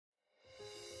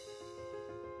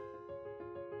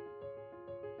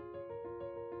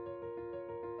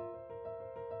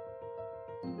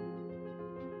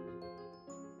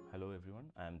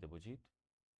Devojit.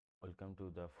 Welcome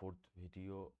to the fourth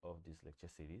video of this lecture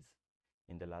series.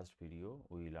 In the last video,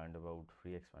 we learned about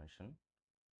free expansion,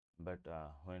 but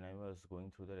when I was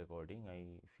going through the recording, I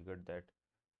figured that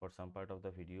for some part of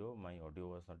the video, my audio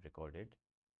was not recorded.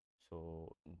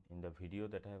 So in the video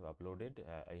that I have uploaded,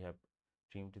 I have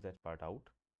trimmed that part out,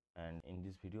 and in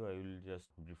this video, I will just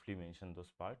briefly mention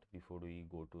those parts before we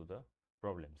go to the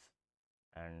problems.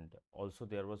 And also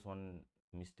there was one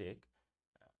mistake,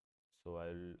 so I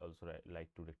will also like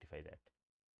to rectify that.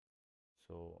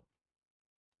 So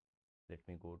let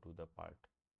me go to the part.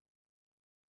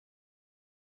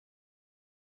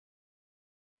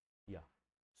 Yeah,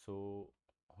 so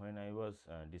when I was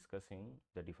discussing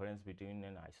the difference between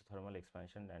an isothermal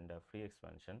expansion and a free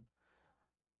expansion,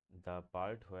 the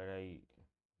part where I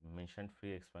mentioned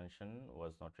free expansion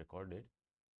was not recorded.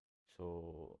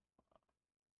 So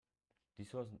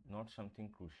this was not something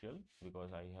crucial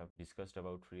because I have discussed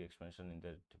about free expansion in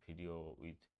that video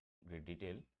with great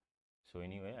detail. So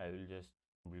anyway, I will just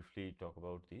briefly talk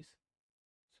about this.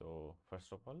 So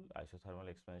first of all, isothermal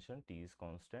expansion, T is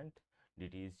constant,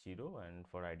 dt is 0, and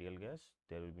for ideal gas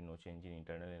there will be no change in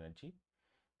internal energy,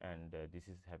 and this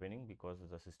is happening because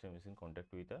the system is in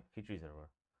contact with a heat reservoir.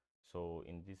 So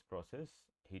in this process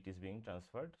heat is being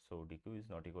transferred, so dq is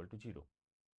not equal to 0,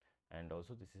 and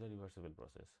also this is a reversible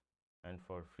process. And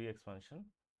for free expansion,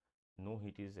 no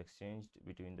heat is exchanged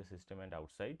between the system and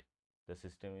outside. The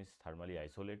system is thermally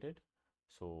isolated,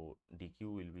 so dq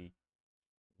will be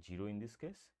 0 in this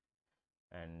case,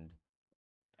 and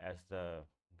as the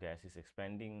gas is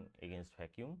expanding against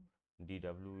vacuum,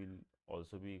 dW will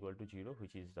also be equal to 0,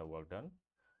 which is the work done,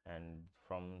 and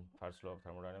from first law of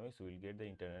thermodynamics we will get the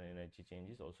internal energy change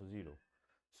is also 0.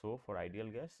 So for ideal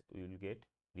gas we will get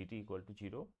dt equal to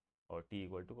 0 or T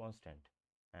equal to constant.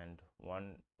 And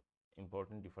one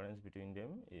important difference between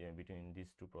them, between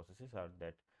these two processes, are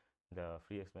that the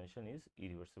free expansion is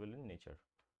irreversible in nature.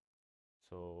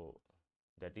 So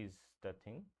that is the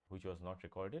thing which was not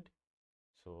recorded.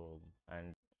 So,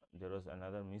 and there was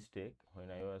another mistake when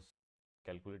I was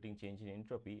calculating change in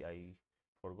entropy. I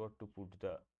forgot to put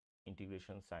the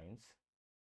integration signs,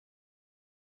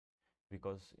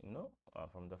 because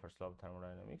from the first law of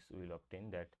thermodynamics we will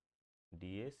obtain that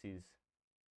ds is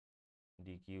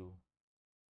dq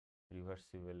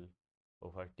reversible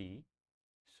over T.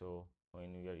 So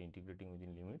when we are integrating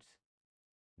within limits,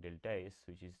 delta S,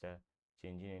 which is the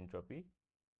change in entropy,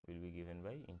 will be given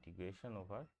by integration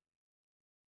over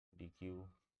dq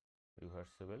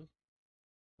reversible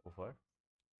over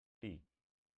T.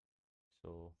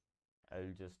 So I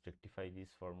will just rectify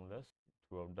these formulas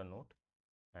throughout the note,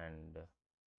 and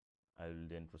I will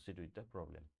then proceed with the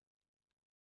problem.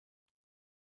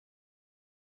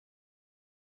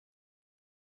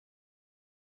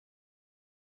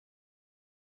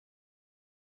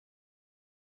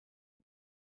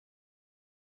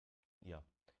 Yeah,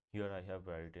 here I have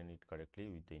written it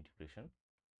correctly with the integration.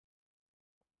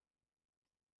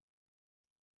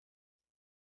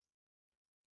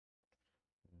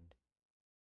 And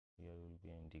here will be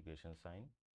an integration sign.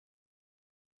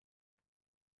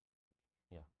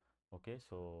 Yeah, okay,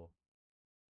 so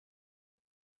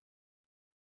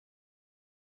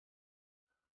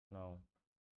now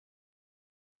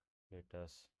let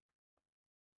us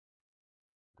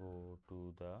go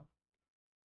to the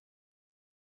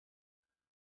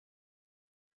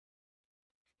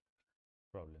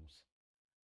problems.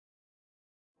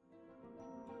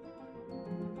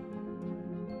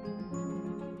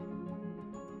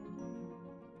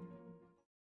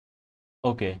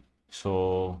 Okay,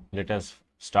 so let us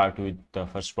start with the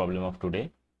first problem of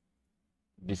today.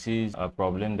 This is a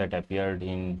problem that appeared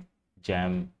in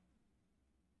JAM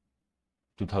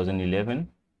 2011.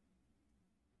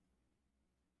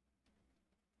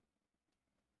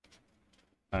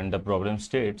 And the problem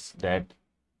states that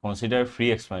consider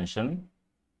free expansion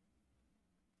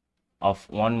of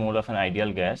 1 mole of an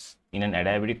ideal gas in an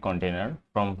adiabatic container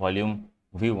from volume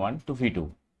V1 to V2.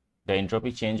 The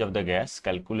entropy change of the gas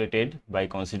calculated by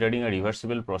considering a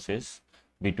reversible process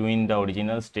between the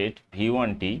original state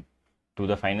V1T to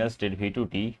the final state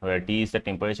V2T, where T is the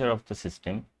temperature of the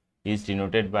system, is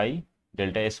denoted by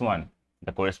delta S1.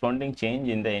 The corresponding change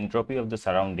in the entropy of the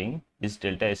surrounding is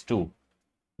delta S2.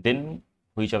 Then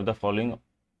which of the following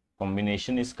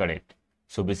combination is correct?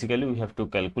 So basically we have to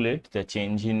calculate the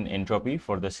change in entropy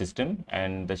for the system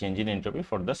and the change in entropy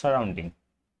for the surrounding.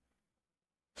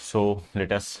 So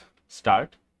let us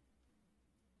start.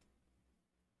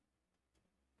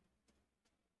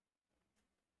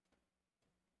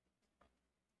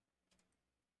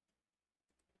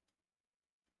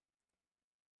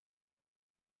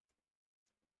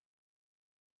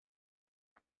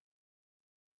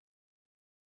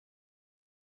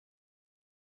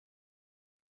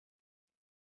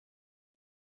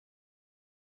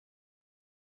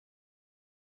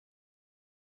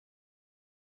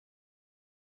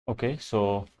 Okay,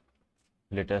 so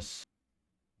let us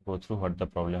go through what the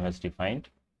problem has defined.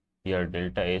 Here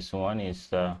delta S1 is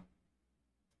the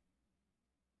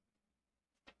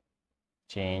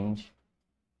change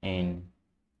in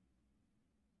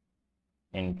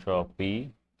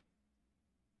entropy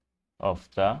of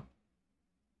the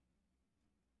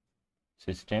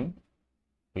system,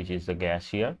 which is the gas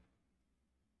here.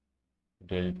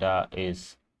 Delta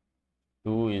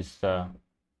S2 is the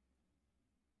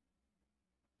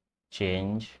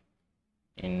change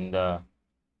in the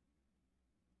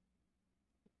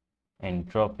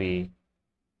entropy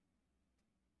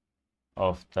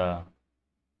of the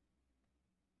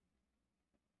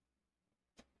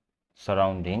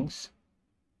surroundings,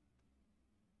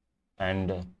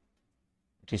 and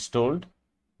it is told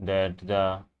that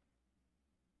the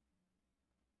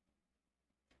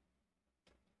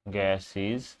gas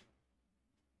is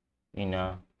in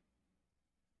a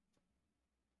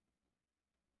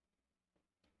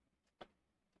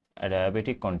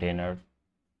adiabatic container.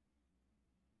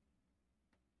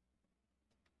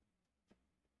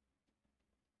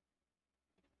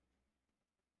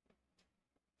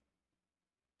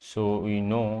 So we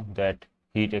know that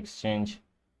heat exchange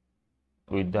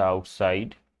with the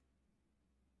outside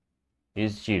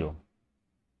is 0.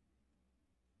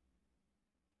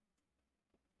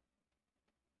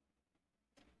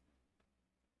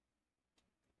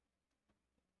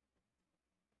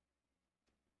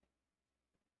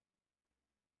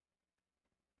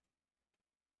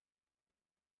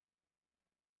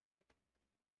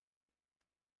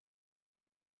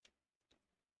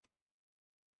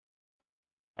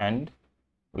 And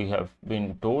we have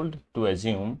been told to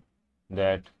assume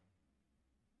that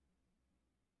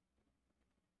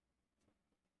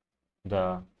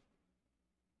the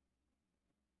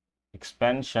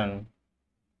expansion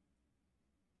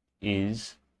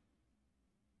is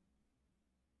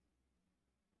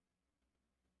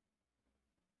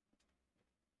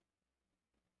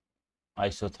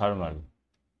isothermal,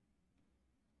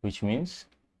 which means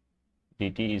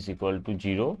dt is equal to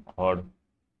 0 or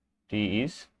T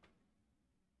is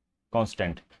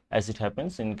constant, as it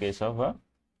happens in case of a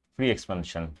free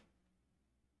expansion.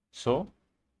 So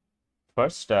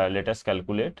first let us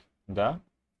calculate the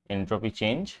entropy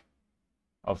change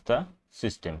of the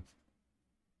system.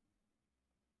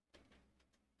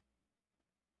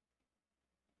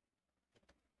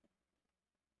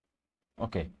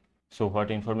 Okay, so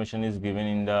what information is given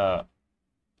in the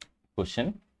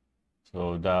question?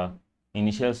 So the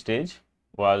initial stage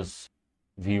was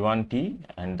V1T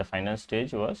and the final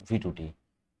stage was V2T.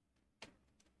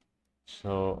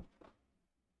 So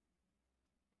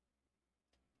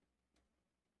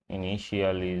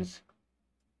initial is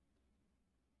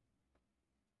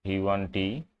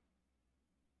V1T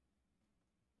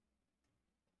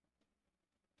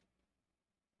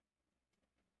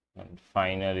and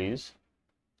final is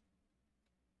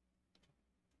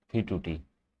V2T,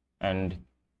 and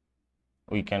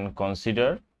we can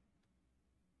consider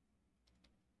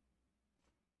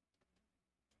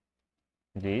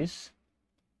this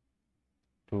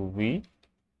to be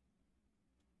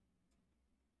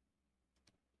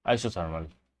isothermal.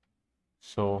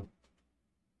 So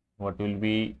what will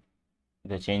be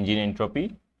the change in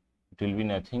entropy? It will be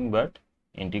nothing but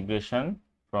integration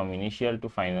from initial to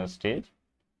final stage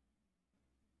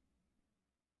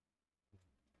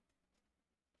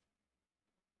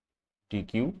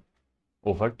dq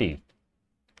over T.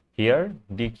 Here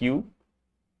dq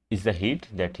is the heat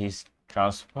that is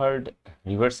transferred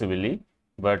reversibly,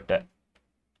 but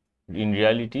in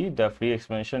reality the free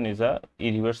expansion is a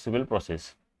irreversible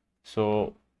process.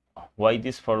 So why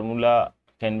this formula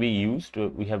can be used,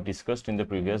 we have discussed in the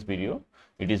previous video.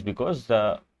 It is because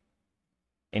the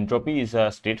entropy is a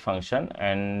state function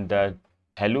and the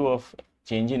value of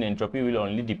change in entropy will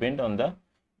only depend on the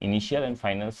initial and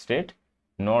final state,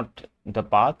 not the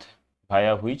path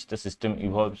via which the system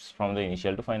evolves from the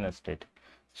initial to final state.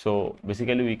 So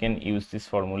basically we can use this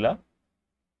formula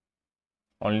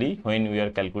only when we are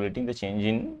calculating the change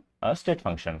in a state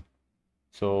function.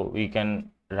 So we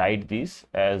can write this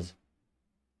as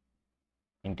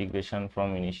integration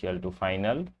from initial to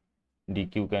final.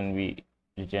 dq can be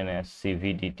written as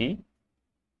cv dt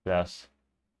plus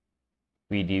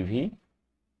pdv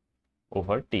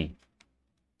over t,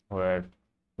 where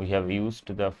we have used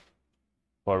the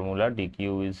formula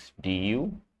dq is du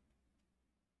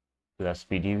plus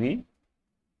pdv,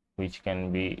 which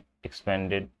can be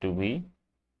expanded to be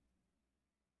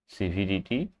cv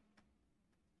dt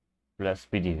plus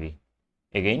pdv.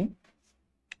 Again,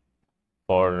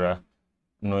 for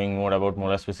knowing more about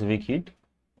molar specific heat,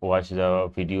 watch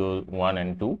the video 1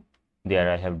 and 2.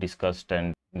 There I have discussed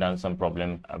and done some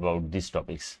problem about these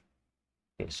topics.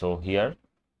 Okay, so here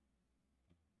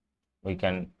we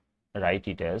can write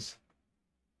it as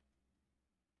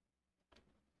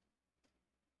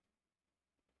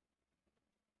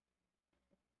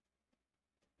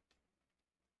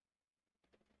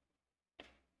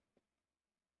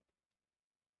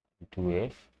to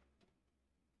f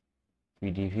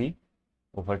pdv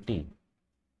over t,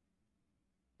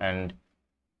 and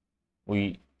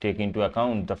we take into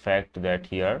account the fact that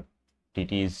here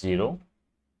dt is 0.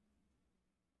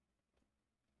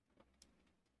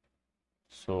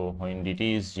 So when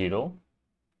dt is 0,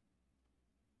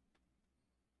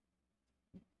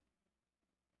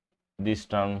 this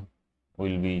term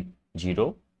will be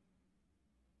 0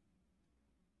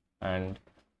 and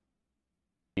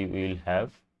we will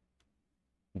have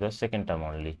the second term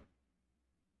only.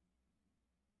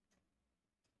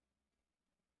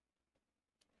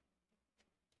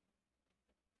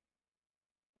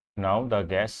 Now the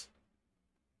gas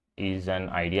is an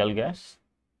ideal gas,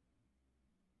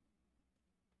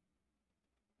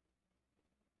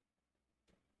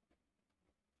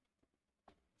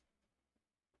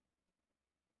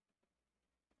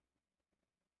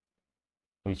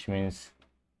 which means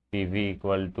PV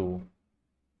equal to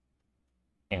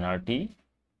nRT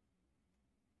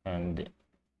and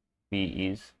P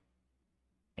is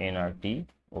nRT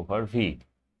over V.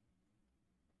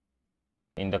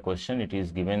 In the question it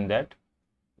is given that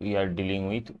we are dealing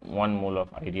with 1 mole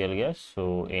of ideal gas,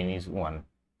 so n is 1.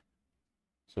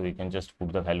 So we can just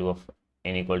put the value of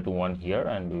n equal to 1 here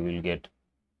and we will get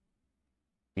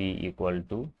P equal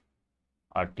to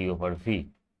RT over V,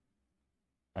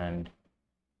 and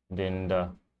then the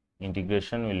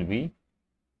integration will be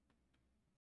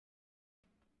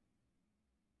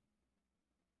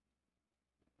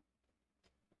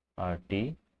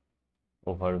RT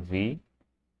over V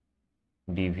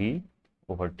dV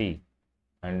over T,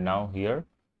 and now here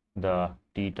the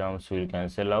T terms will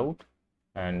cancel out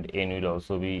and n will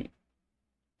also be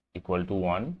equal to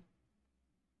 1,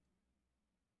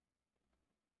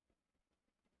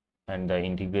 and the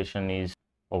integration is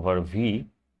over V,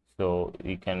 so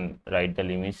we can write the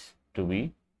limits to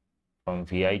be from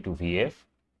Vi to Vf,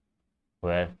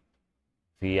 where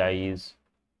Vi is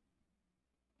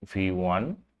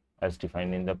V1 as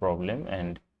defined in the problem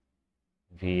and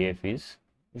Vf is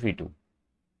V2.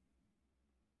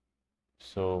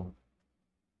 So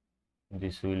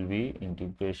this will be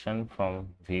integration from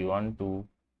V1 to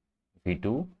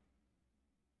V2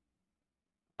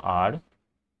 R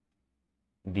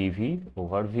dV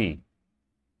over V,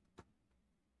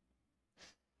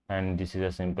 and this is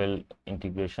a simple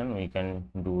integration. We can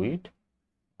do it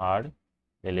R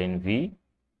ln V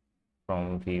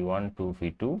from V1 to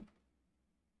V2.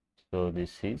 So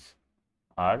this is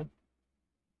R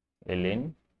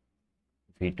ln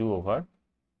V2 over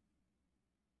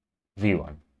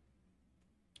V1.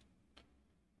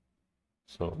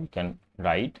 So we can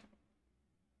write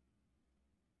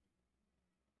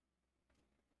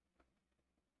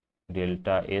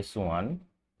delta S1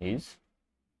 is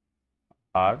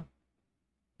R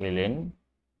ln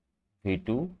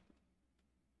V2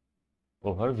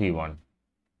 over V1.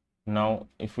 Now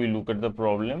if we look at the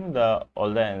problem,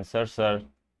 all the answers are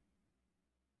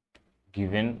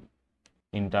given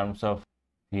in terms of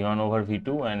V1 over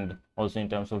V2 and also in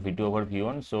terms of V2 over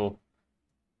V1. So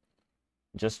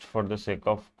just for the sake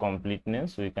of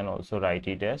completeness, we can also write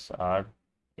it as R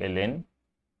ln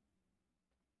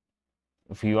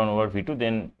V1 over V2,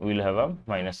 then we will have a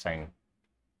minus sign.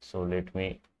 So let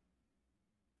me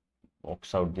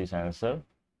box out this answer.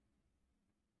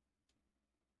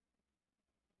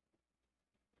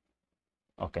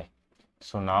 Okay,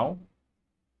 so now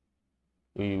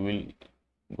we will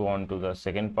go on to the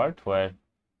second part where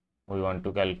we want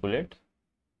to calculate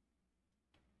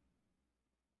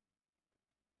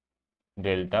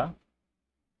delta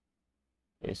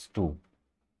S2.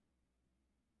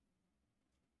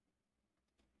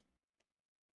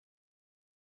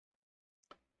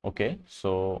 Okay,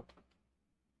 so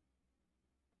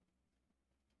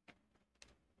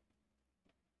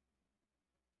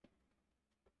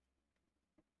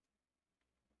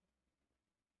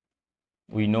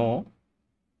we know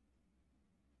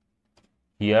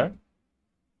here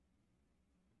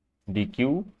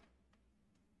dq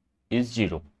is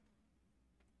 0.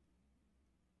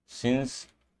 Since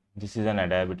this is an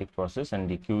adiabatic process and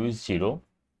dq is 0,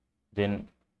 then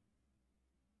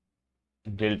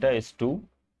delta S2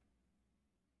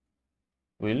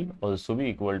 will also be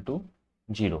equal to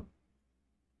 0.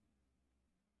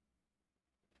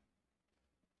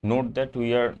 Note that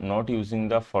we are not using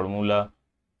the formula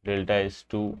delta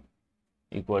S2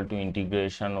 equal to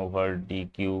integration over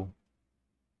dq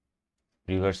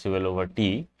reversible over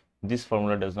t. This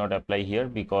formula does not apply here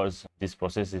because this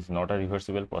process is not a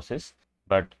reversible process,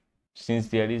 but since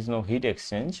there is no heat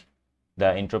exchange, the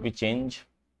entropy change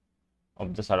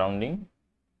of the surrounding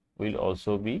will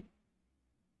also be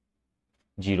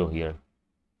 0 here.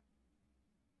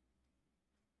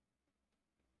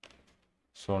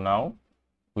 So now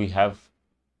we have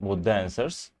both the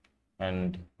answers,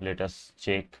 and let us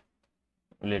check.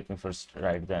 Let me first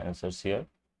write the answers here.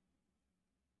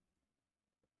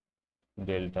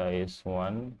 Delta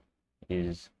S1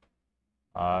 is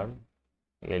R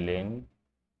ln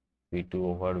V2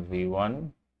 over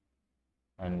V1,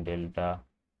 and delta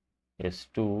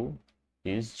S2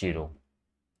 is 0.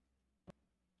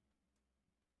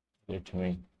 Let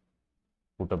me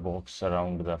put a box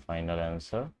around the final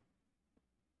answer.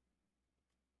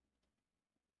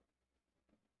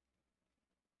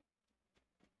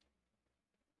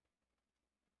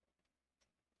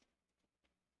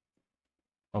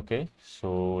 Okay,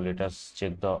 so let us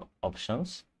check the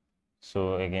options.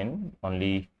 So again,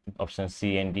 only option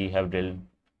C and D have del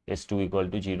S2 equal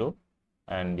to 0,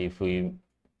 and if we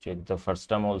check the first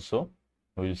term also,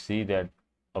 we will see that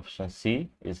option C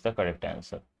is the correct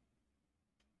answer.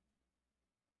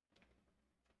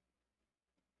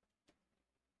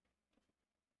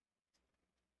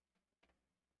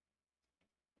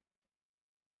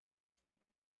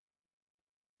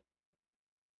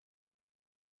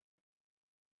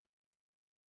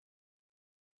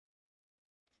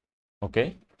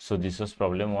 Okay, so this was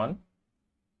problem 1,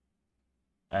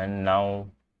 and now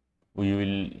we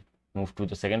will move to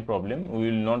the second problem. We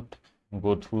will not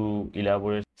go through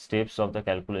elaborate steps of the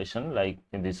calculation like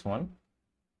in this one.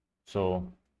 So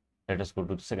let us go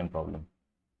to the second problem.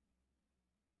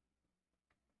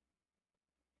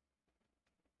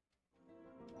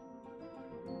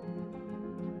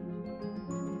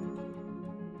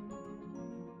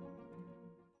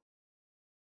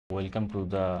 Welcome to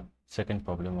the second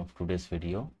problem of today's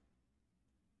video,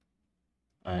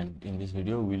 and in this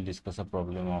video we will discuss a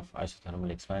problem of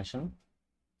isothermal expansion.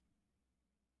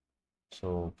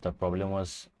 So the problem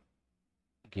was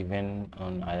given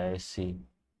on IISc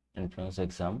entrance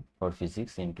exam for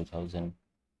physics in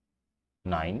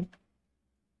 2009,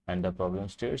 and the problem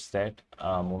states that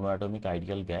a monoatomic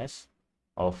ideal gas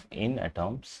of n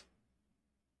atoms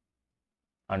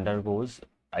undergoes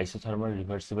isothermal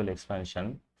reversible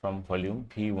expansion from volume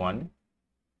V1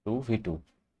 to V2.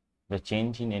 The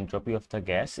change in entropy of the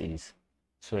gas is.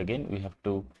 So again we have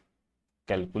to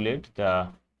calculate the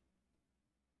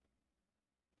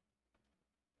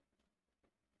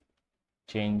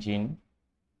change in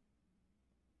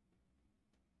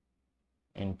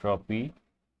entropy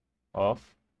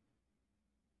of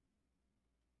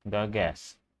the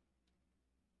gas.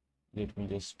 Let me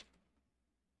just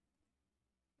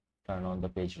turn on the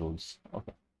page rules.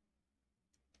 Okay,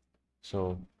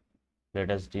 so let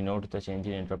us denote the change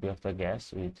in entropy of the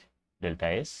gas with delta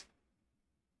S,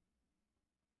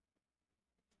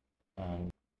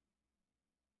 and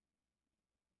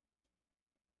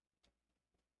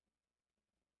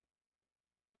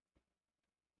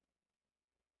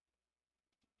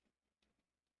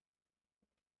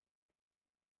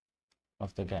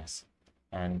of the gas,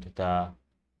 and the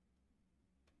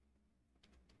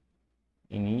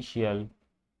initial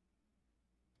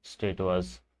state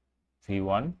was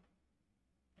V1,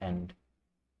 and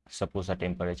suppose a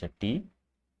temperature T.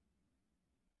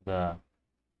 The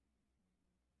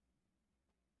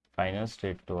final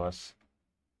state was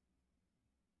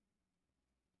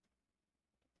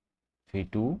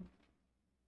V2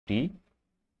 T.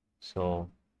 So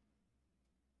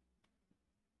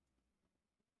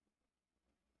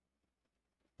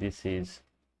this is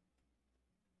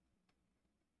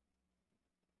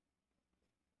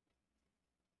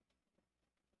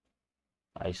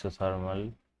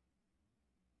isothermal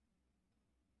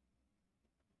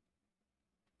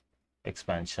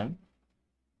expansion.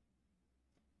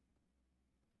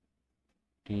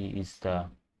 T is the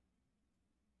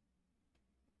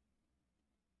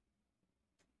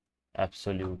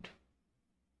absolute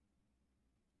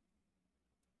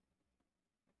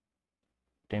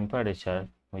temperature,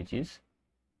 which is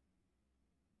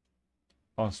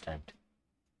constant.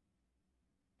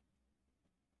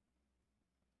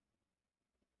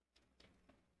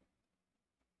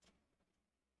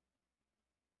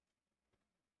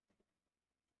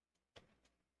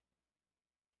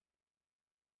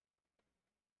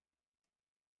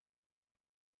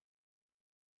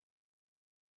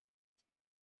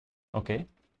 Okay,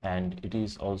 and it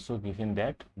is also given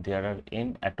that there are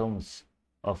n atoms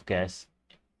of gas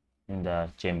in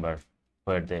the chamber.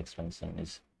 where the expansion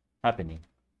is happening.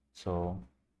 So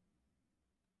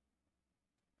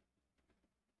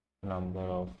number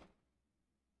of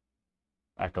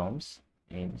atoms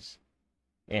is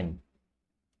n.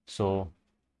 So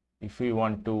if we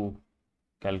want to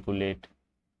calculate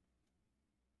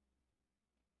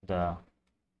the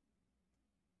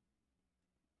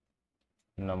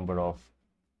number of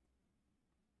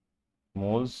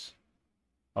moles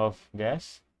of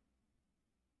gas,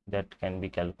 that can be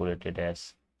calculated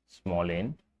as small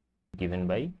n given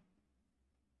by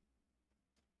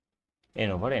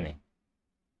n over Na.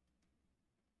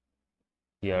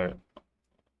 Here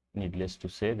needless to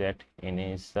say that Na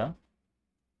is the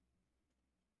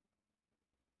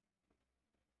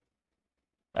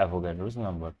Avogadro's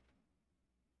number.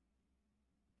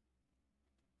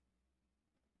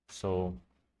 So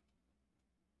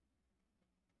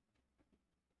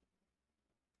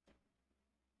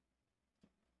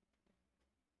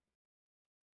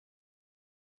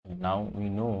now we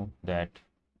know that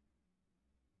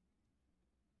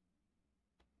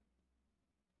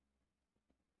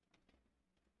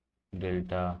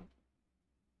delta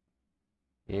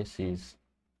S is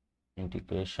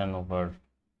integration over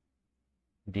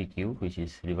dq, which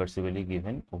is reversibly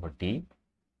given over T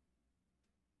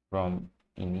from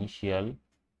initial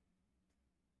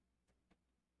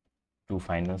to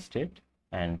final state,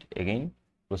 and again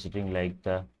proceeding like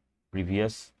the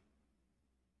previous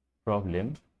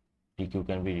problem, dq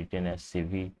can be written as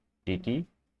Cv dt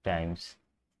times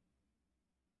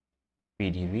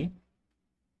Pdv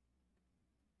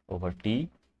over T,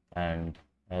 and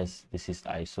as this is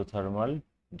isothermal,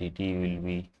 dt will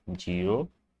be 0,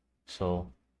 so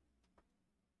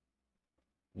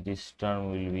this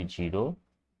term will be 0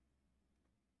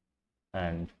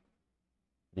 and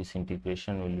this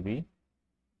integration will be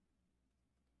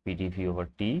Pdv over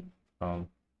T from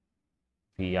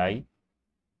Vi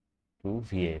to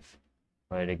Vf,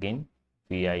 where again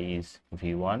Vi is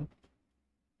V1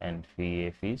 and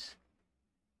Vf is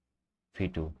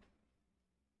V2.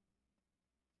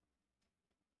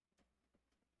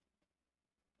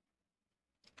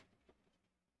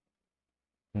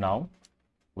 Now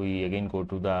we again go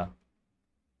to the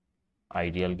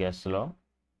ideal gas law.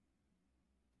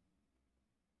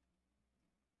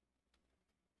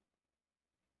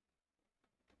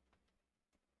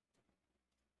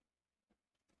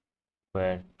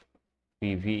 Where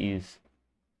PV is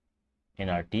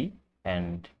nRT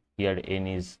and here n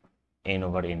is n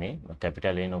over Na,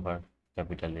 capital N over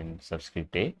capital N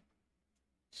subscript A.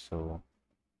 So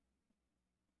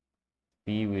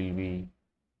P will be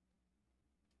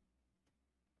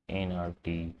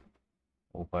nRT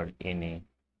over Na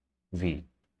V.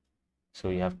 So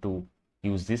you have to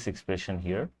use this expression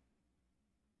here.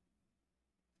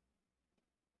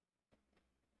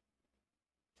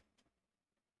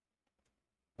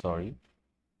 Sorry,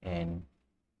 nRT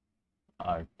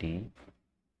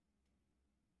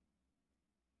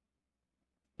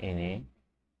Na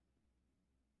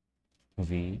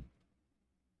V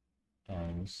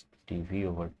times dV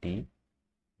over T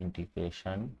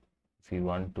integration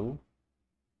V1 to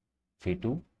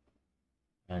V2,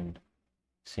 and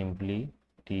simply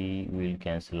T will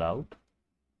cancel out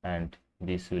and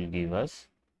this will give us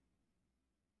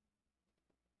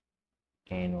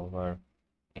n over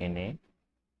Na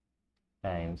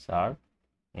times R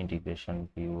integration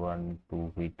V1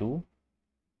 to V2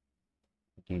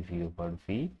 dV over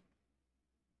V,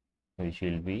 which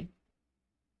will be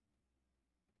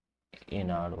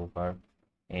nR over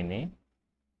Na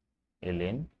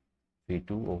ln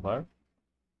V2 over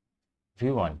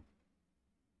V1.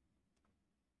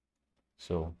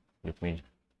 So let me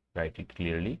write it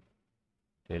clearly.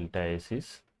 Delta S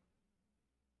is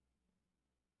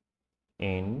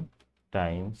n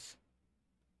times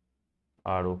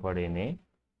R over Na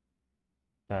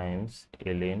times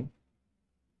ln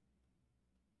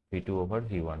V2 over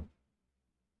V1,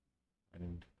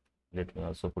 and let me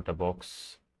also put a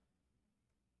box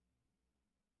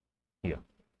here.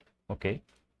 Okay,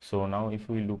 so now if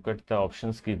we look at the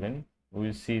options given, we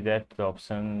will see that the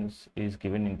options is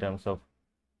given in terms of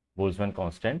Boltzmann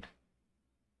constant.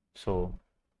 So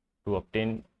to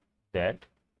obtain that,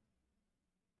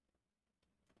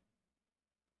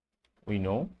 we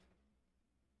know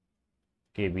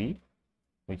Kb,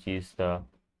 which is the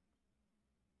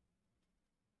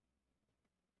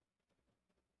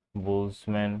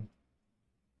Boltzmann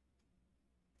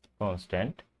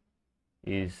constant,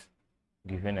 is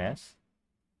given as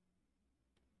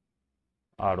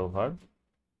R over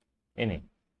Na.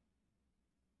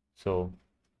 So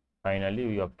finally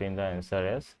we obtain the answer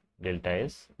as delta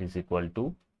S is equal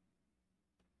to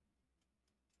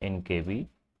NKB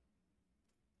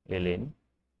ln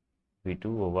v2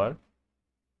 over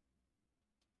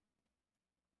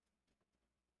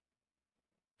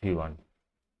v1.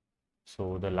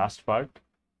 So the last part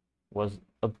was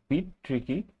a bit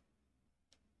tricky.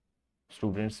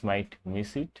 Students might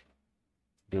miss it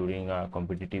during a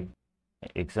competitive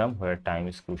exam where time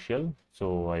is crucial.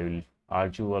 So I will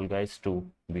urge you all guys to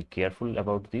be careful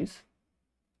about this.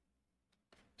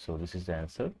 So this is the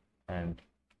answer, and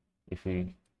if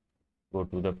we go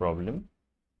to the problem,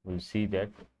 we'll see that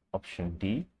option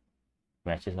D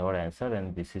matches our answer,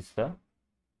 and this is the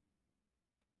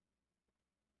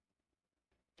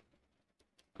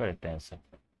correct answer.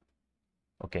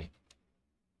 Okay,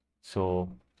 so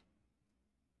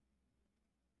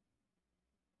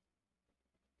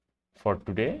for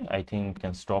today I think we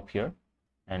can stop here,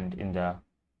 and in the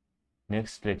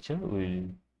next lecture we'll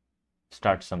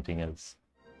start something else.